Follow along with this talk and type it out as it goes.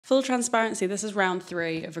Full transparency, this is round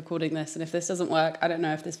 3 of recording this, and if this doesn't work, I don't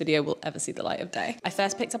know if this video will ever see the light of day. I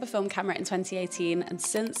first picked up a film camera in 2018, and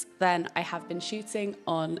since then I have been shooting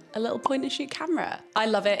on a little point and shoot camera. I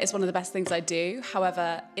love it, it's one of the best things I do.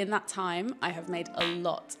 However, in that time, I have made a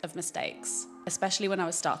lot of mistakes, especially when I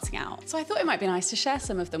was starting out. So I thought it might be nice to share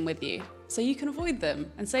some of them with you, so you can avoid them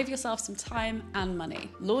and save yourself some time and money.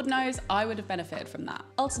 Lord knows I would have benefited from that.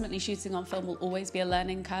 Ultimately, shooting on film will always be a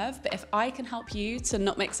learning curve, but if I can help you to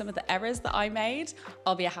not make some of the errors that I made,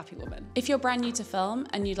 I'll be a happy woman. If you're brand new to film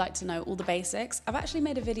and you'd like to know all the basics, I've actually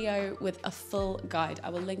made a video with a full guide. I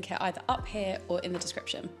will link it either up here or in the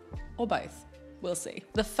description, or both. We'll see.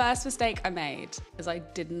 The first mistake I made is I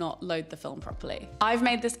did not load the film properly. I've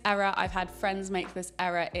made this error, I've had friends make this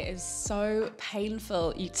error. It is so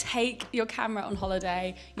painful. You take your camera on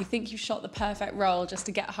holiday, you think you shot the perfect roll just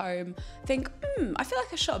to get home, think, I feel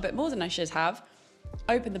like I shot a bit more than I should have.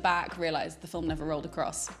 Open the back, realize the film never rolled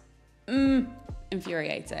across.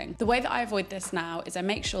 Infuriating. The way that I avoid this now is I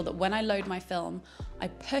make sure that when I load my film, I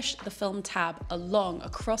push the film tab along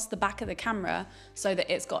across the back of the camera so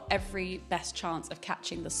that it's got every best chance of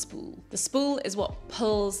catching the spool. The spool is what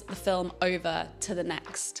pulls the film over to the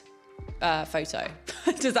next photo.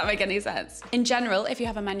 Does that make any sense? In general, if you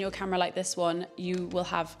have a manual camera like this one, you will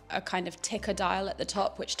have a kind of ticker dial at the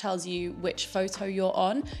top which tells you which photo you're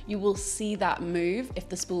on. You will see that move if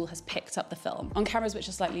the spool has picked up the film. On cameras which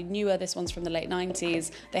are slightly newer, this one's from the late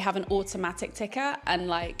 90s, they have an automatic ticker, and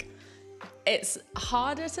like, it's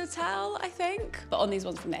harder to tell, I think. But on these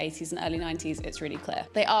ones from the 80s and early 90s, it's really clear.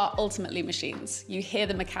 They are ultimately machines. You hear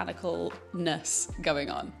the mechanicalness going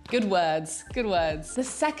on. Good words, good words. The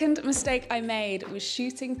second mistake I made was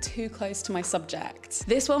shooting too close to my subject.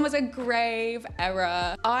 This one was a grave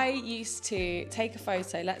error. I used to take a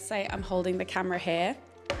photo, let's say I'm holding the camera here.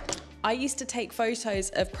 I used to take photos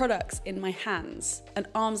of products in my hands, an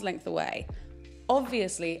arm's length away.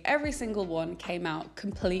 Obviously, every single one came out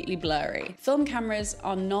completely blurry. Film cameras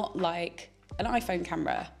are not like an iPhone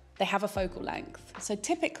camera. They have a focal length. So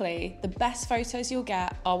typically, the best photos you'll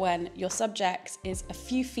get are when your subject is a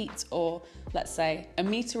few feet, or let's say a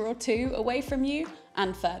meter or 2 away from you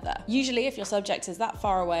and further. Usually, if your subject is that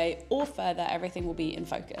far away or further, everything will be in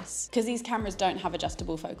focus, because these cameras don't have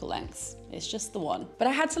adjustable focal lengths. It's just the one. But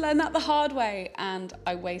I had to learn that the hard way, and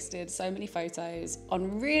I wasted so many photos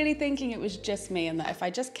on really thinking it was just me, and that if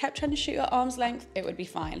I just kept trying to shoot at arm's length, it would be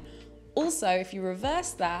fine. Also, if you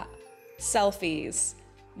reverse that, selfies,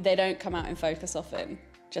 they don't come out in focus often,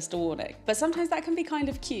 just a warning. But sometimes that can be kind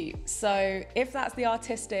of cute. So if that's the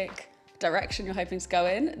artistic direction you're hoping to go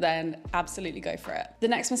in, then absolutely go for it. The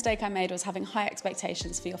next mistake I made was having high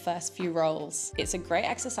expectations for your first few rolls. It's a great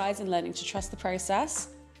exercise in learning to trust the process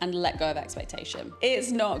and let go of expectation.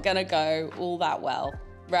 It's not gonna go all that well,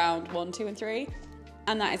 round 1, 2, and 3.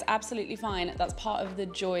 And that is absolutely fine. That's part of the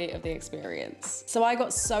joy of the experience. So I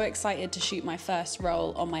got so excited to shoot my first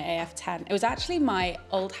roll on my AF10. It was actually my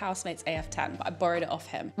old housemate's AF10, but I borrowed it off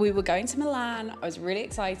him. We were going to Milan, I was really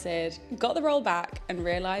excited, got the roll back and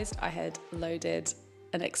realized I had loaded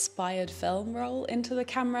an expired film roll into the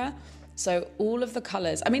camera. So all of the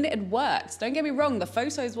colors, I mean, it had worked, don't get me wrong, the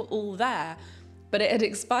photos were all there, but it had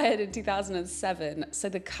expired in 2007. So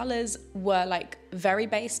the colors were like very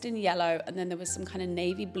based in yellow, and then there was some kind of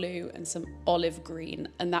navy blue and some olive green,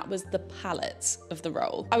 and that was the palette of the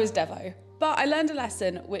roll. I was Devo. But I learned a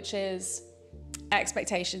lesson, which is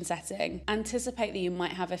expectation setting. Anticipate that you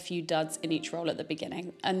might have a few duds in each roll at the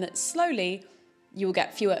beginning, and that slowly you will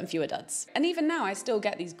get fewer and fewer duds. And even now, I still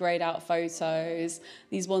get these grayed out photos,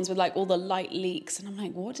 these ones with like all the light leaks, and I'm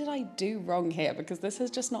like, what did I do wrong here? Because this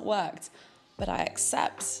has just not worked. But I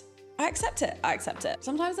accept it.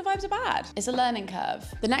 Sometimes the vibes are bad. It's a learning curve.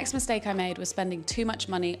 The next mistake I made was spending too much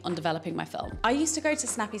money on developing my film. I used to go to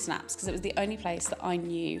Snappy Snaps because it was the only place that I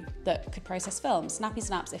knew that could process film. Snappy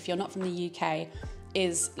Snaps, if you're not from the UK,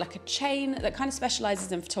 is like a chain that kind of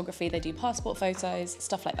specializes in photography. They do passport photos,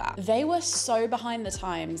 stuff like that. They were so behind the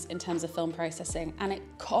times in terms of film processing, and it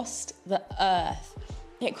cost the earth.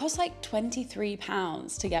 It cost like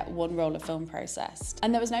 £23 to get one roll of film processed.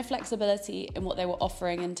 And there was no flexibility in what they were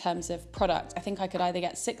offering in terms of product. I think I could either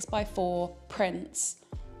get 6x4 prints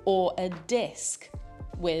or a disc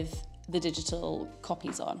with the digital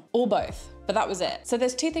copies on, or both, but that was it. So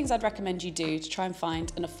there's 2 things I'd recommend you do to try and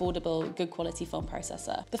find an affordable, good quality film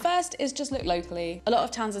processor. The first is just look locally. A lot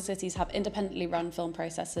of towns and cities have independently run film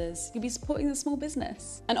processors. You'll be supporting a small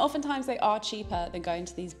business. And oftentimes they are cheaper than going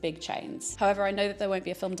to these big chains. However, I know that there won't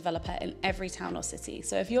be a film developer in every town or city.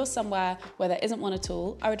 So if you're somewhere where there isn't one at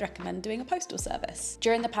all, I would recommend doing a postal service.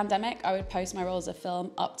 During the pandemic, I would post my rolls of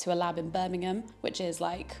film up to a lab in Birmingham, which is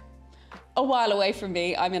like a while away from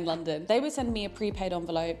me. I'm in London. They would send me a prepaid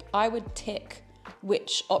envelope. I would tick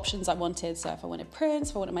which options I wanted. So if I wanted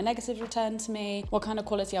prints, if I wanted my negatives returned to me, what kind of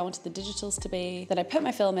quality I wanted the digitals to be. Then I put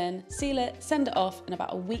my film in, seal it, send it off, and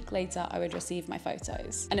about a week later, I would receive my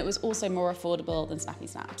photos. And it was also more affordable than Snappy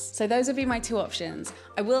Snaps. So those would be my two options.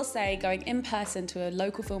 I will say going in person to a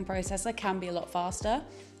local film processor can be a lot faster,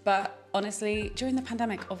 but honestly, during the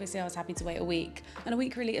pandemic, obviously I was happy to wait a week, and a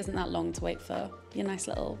week really isn't that long to wait for your nice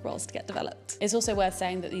little rolls to get developed. It's also worth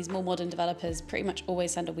saying that these more modern developers pretty much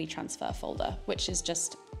always send a WeTransfer folder, which is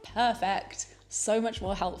just perfect. So much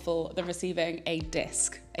more helpful than receiving a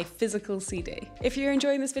disc, a physical CD. If you're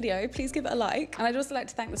enjoying this video, please give it a like. And I'd also like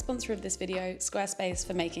to thank the sponsor of this video, Squarespace,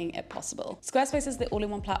 for making it possible. Squarespace is the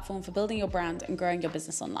all-in-one platform for building your brand and growing your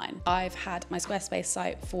business online. I've had my Squarespace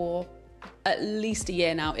site for at least a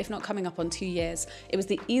year now, if not coming up on 2 years. It was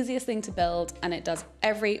the easiest thing to build, and it does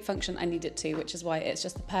every function I need it to, which is why it's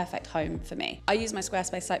just the perfect home for me. I use my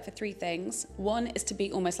Squarespace site for 3 things. One is to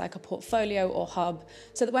be almost like a portfolio or hub,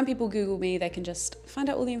 so that when people Google me, they can just find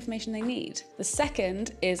out all the information they need. The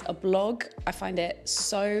second is a blog. I find it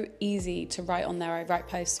so easy to write on there. I write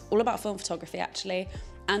posts all about film photography actually,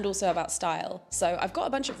 and also about style. So I've got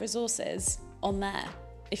a bunch of resources on there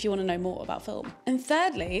if you want to know more about film. And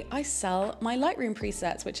thirdly, I sell my Lightroom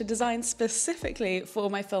presets, which are designed specifically for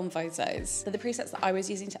my film photos. They're the presets that I was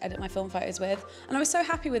using to edit my film photos with, and I was so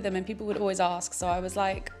happy with them, and people would always ask, so I was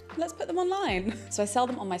like, let's put them online. So I sell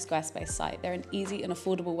them on my Squarespace site. They're an easy and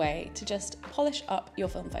affordable way to just polish up your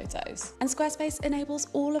film photos. And Squarespace enables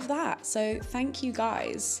all of that, so thank you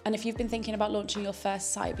guys. And if you've been thinking about launching your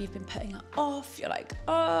first site, but you've been putting it off, you're like,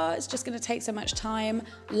 oh, it's just gonna take so much time,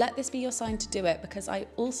 let this be your sign to do it, because I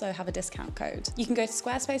also have a discount code. You can go to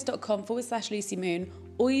squarespace.com/LucyMoon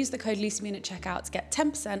or use the code LucyMoon at checkout to get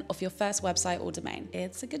 10% off your first website or domain.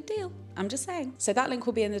 It's a good deal, I'm just saying. So that link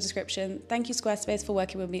will be in the description. Thank you, Squarespace, for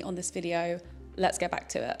working with me on this video. Let's get back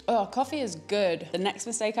to it. Oh, coffee is good. The next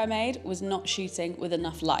mistake I made was not shooting with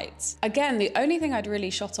enough lights. Again, the only thing I'd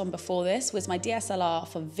really shot on before this was my DSLR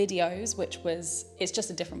for videos, it's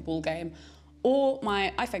just a different ball game, or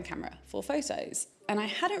my iPhone camera for photos. And I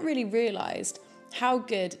hadn't really realized how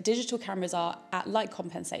good digital cameras are at light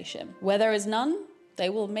compensation. Where there is none, they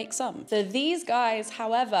will make some. For these guys,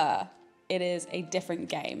 however, it is a different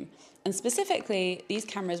game. And specifically, these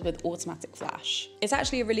cameras with automatic flash. It's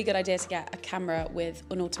actually a really good idea to get a camera with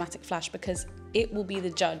an automatic flash because it will be the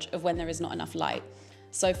judge of when there is not enough light.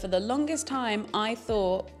 So for the longest time, I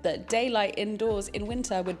thought that daylight indoors in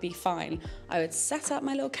winter would be fine. I would set up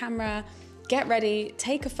my little camera, get ready,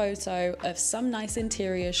 take a photo of some nice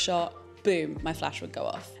interior shot, boom, my flash would go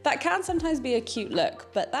off. That can sometimes be a cute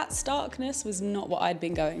look, but that starkness was not what I'd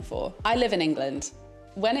been going for. I live in England.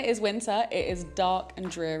 When it is winter, it is dark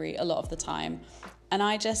and dreary a lot of the time. And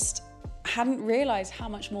I just hadn't realized how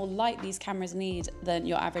much more light these cameras need than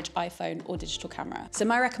your average iPhone or digital camera. So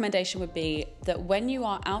my recommendation would be that when you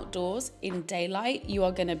are outdoors in daylight, you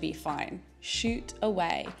are gonna be fine. Shoot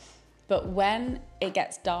away. But when it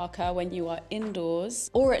gets darker, when you are indoors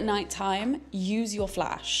or at nighttime, use your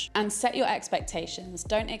flash and set your expectations.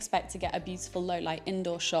 Don't expect to get a beautiful low light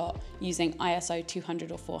indoor shot using ISO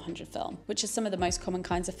 200 or 400 film, which is some of the most common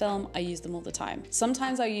kinds of film. I use them all the time.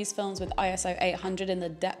 Sometimes I use films with ISO 800 in the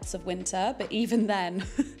depths of winter, but even then,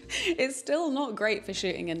 it's still not great for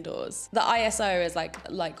shooting indoors. The ISO is like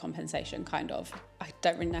light compensation, kind of. I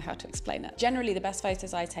don't really know how to explain it. Generally, the best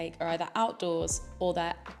photos I take are either outdoors or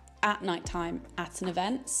they're at nighttime at an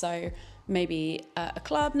event. So maybe a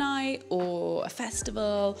club night or a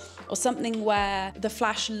festival or something where the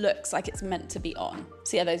flash looks like it's meant to be on.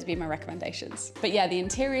 So yeah, those would be my recommendations. But yeah, the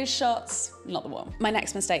interior shots, not the one. My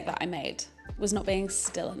next mistake that I made was not being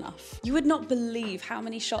still enough. You would not believe how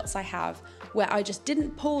many shots I have where I just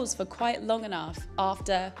didn't pause for quite long enough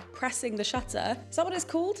after pressing the shutter. Is that what it's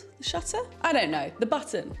called? The shutter? I don't know, the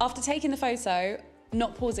button. After taking the photo,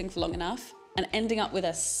 not pausing for long enough, and ending up with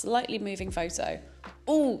a slightly moving photo.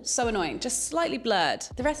 Oh, so annoying, just slightly blurred.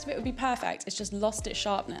 The rest of it would be perfect, it's just lost its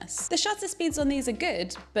sharpness. The shutter speeds on these are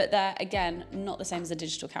good, but they're, again, not the same as a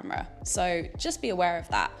digital camera. So just be aware of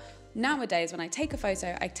that. Nowadays, when I take a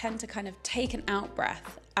photo, I tend to kind of take an out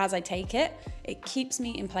breath as I take it. It keeps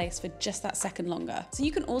me in place for just that second longer. So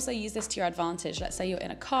you can also use this to your advantage. Let's say you're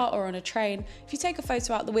in a car or on a train. If you take a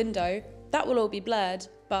photo out the window, that will all be blurred,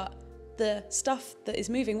 but the stuff that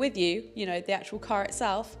is moving with you, you know, the actual car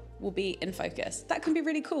itself, will be in focus. That can be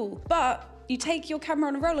really cool. But you take your camera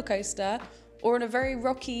on a roller coaster or on a very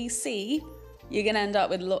rocky sea, you're gonna end up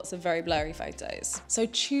with lots of very blurry photos. So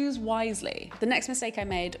choose wisely. The next mistake I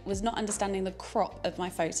made was not understanding the crop of my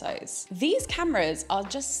photos. These cameras are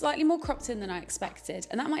just slightly more cropped in than I expected,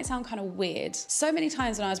 and that might sound kind of weird. So many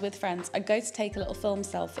times when I was with friends, I'd go to take a little film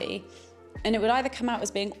selfie, and it would either come out as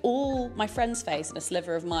being all my friend's face and a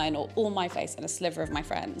sliver of mine, or all my face and a sliver of my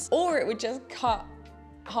friend's, or it would just cut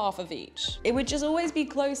half of each. It would just always be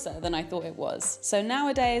closer than I thought it was. So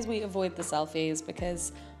nowadays we avoid the selfies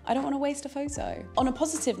because I don't want to waste a photo. On a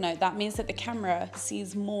positive note, that means that the camera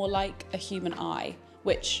sees more like a human eye,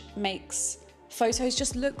 which makes photos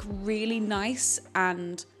just look really nice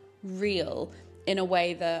and real in a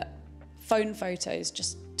way that phone photos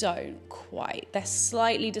just don't quite. They're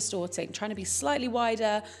slightly distorting, trying to be slightly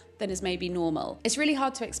wider than is maybe normal. It's really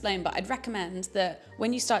hard to explain, but I'd recommend that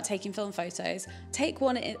when you start taking film photos, take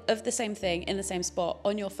one of the same thing in the same spot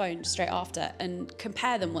on your phone straight after and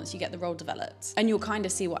compare them once you get the roll developed. And you'll kind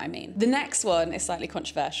of see what I mean. The next one is slightly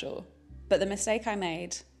controversial, but the mistake I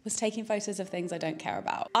made was taking photos of things I don't care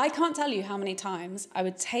about. I can't tell you how many times I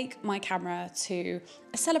would take my camera to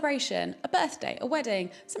a celebration, a birthday, a wedding,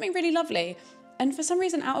 something really lovely, and for some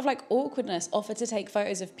reason, out of like awkwardness, offer to take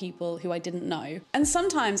photos of people who I didn't know. And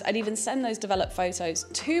sometimes I'd even send those developed photos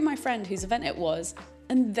to my friend whose event it was,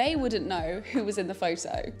 and they wouldn't know who was in the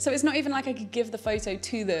photo. So it's not even like I could give the photo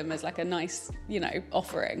to them as like a nice,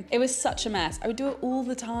 offering. It was such a mess. I would do it all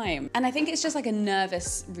the time. And I think it's just like a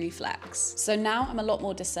nervous reflex. So now I'm a lot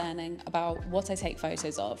more discerning about what I take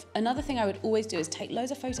photos of. Another thing I would always do is take loads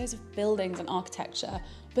of photos of buildings and architecture,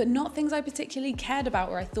 but not things I particularly cared about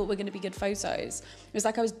or I thought were gonna be good photos. It was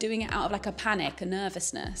like I was doing it out of like a panic, a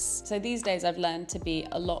nervousness. So these days I've learned to be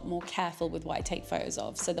a lot more careful with what I take photos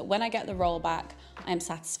of, so that when I get the roll back, I am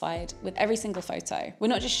satisfied with every single photo. We're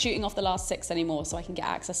not just shooting off the last 6 anymore so I can get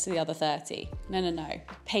access to the other 30. No.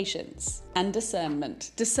 Patience and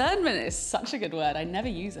discernment. Discernment is such a good word, I never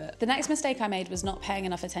use it. The next mistake I made was not paying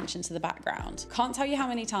enough attention to the background. Can't tell you how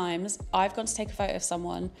many times I've gone to take a photo of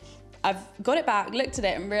someone, I've got it back, looked at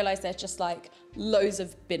it and realized there's just like loads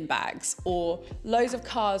of bin bags or loads of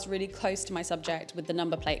cars really close to my subject with the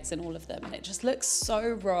number plates in all of them, and it just looks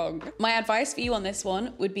so wrong. My advice for you on this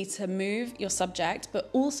one would be to move your subject, but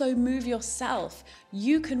also move yourself.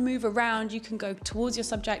 You can move around, you can go towards your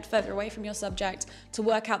subject, further away from your subject, to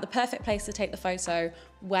work out the perfect place to take the photo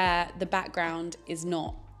where the background is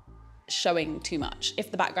not showing too much,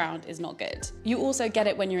 if the background is not good. You also get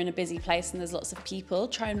it when you're in a busy place and there's lots of people.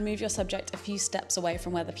 Try and move your subject a few steps away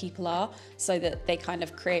from where the people are so that they kind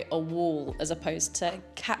of create a wall as opposed to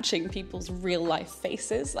catching people's real life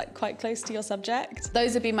faces like quite close to your subject.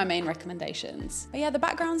 Those would be my main recommendations. But yeah, the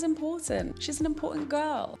background's important. She's an important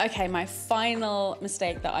girl. Okay, my final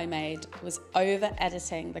mistake that I made was over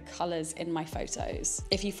editing the colors in my photos.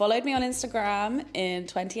 If you followed me on Instagram in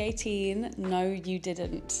 2018, no, you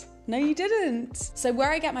didn't. No, you didn't. So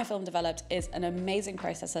where I get my film developed is an amazing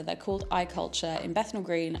processor. They're called iCulture in Bethnal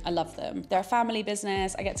Green. I love them. They're a family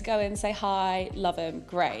business. I get to go in, say hi, love them,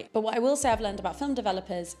 great. But what I will say I've learned about film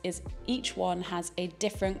developers is each one has a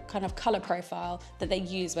different kind of color profile that they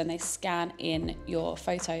use when they scan in your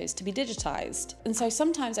photos to be digitized. And so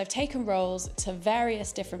sometimes I've taken rolls to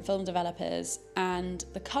various different film developers and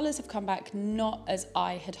the colors have come back not as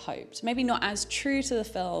I had hoped. Maybe not as true to the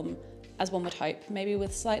film as one would hope, maybe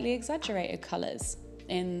with slightly exaggerated colors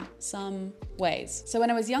in some ways. So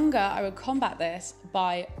when I was younger, I would combat this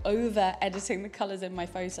by over editing the colors in my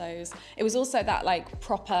photos. It was also that like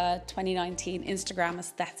proper 2019 Instagram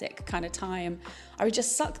aesthetic kind of time. I would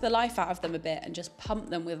just suck the life out of them a bit and just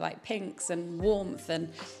pump them with like pinks and warmth,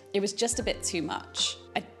 and it was just a bit too much.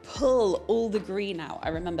 I'd pull all the green out. I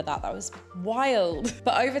remember that was wild.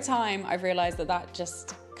 But over time, I've realized that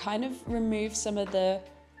just kind of removes some of the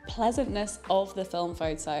pleasantness of the film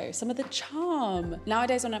photo, some of the charm.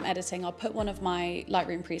 Nowadays when I'm editing, I'll put one of my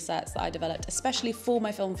Lightroom presets that I developed especially for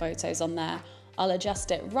my film photos on there. I'll adjust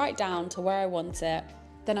it right down to where I want it.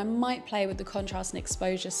 Then I might play with the contrast and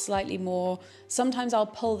exposure slightly more. Sometimes I'll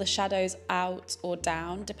pull the shadows out or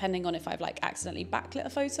down depending on if I've like accidentally backlit a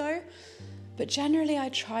photo. But generally I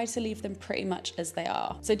try to leave them pretty much as they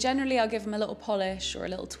are. So generally I'll give them a little polish or a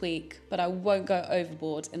little tweak, but I won't go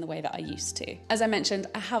overboard in the way that I used to. As I mentioned,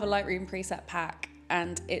 I have a Lightroom preset pack,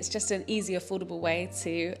 and it's just an easy, affordable way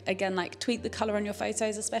to, again, like tweak the color on your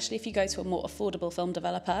photos, especially if you go to a more affordable film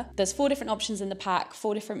developer. There's 4 different options in the pack,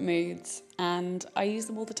 4 different moods, and I use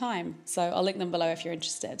them all the time. So I'll link them below if you're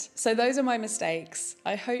interested. So those are my mistakes.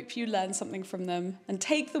 I hope you learn something from them and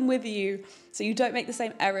take them with you so you don't make the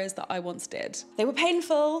same errors that I once did. They were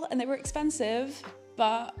painful and they were expensive,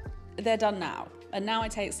 but they're done now. and now I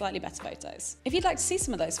take slightly better photos. If you'd like to see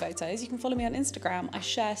some of those photos, you can follow me on Instagram. I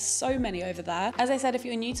share so many over there. As I said, if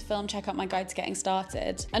you're new to film, check out my guide to getting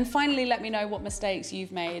started. And finally, let me know what mistakes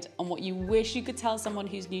you've made and what you wish you could tell someone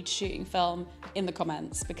who's new to shooting film in the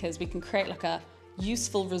comments, because we can create like a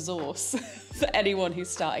useful resource for anyone who's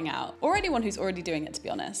starting out, or anyone who's already doing it, to be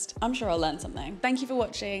honest. I'm sure I'll learn something. Thank you for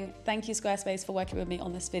watching. Thank you, Squarespace, for working with me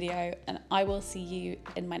on this video, and I will see you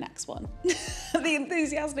in my next one. The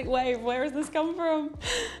enthusiastic wave, where has this come from?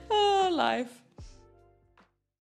 Oh, life.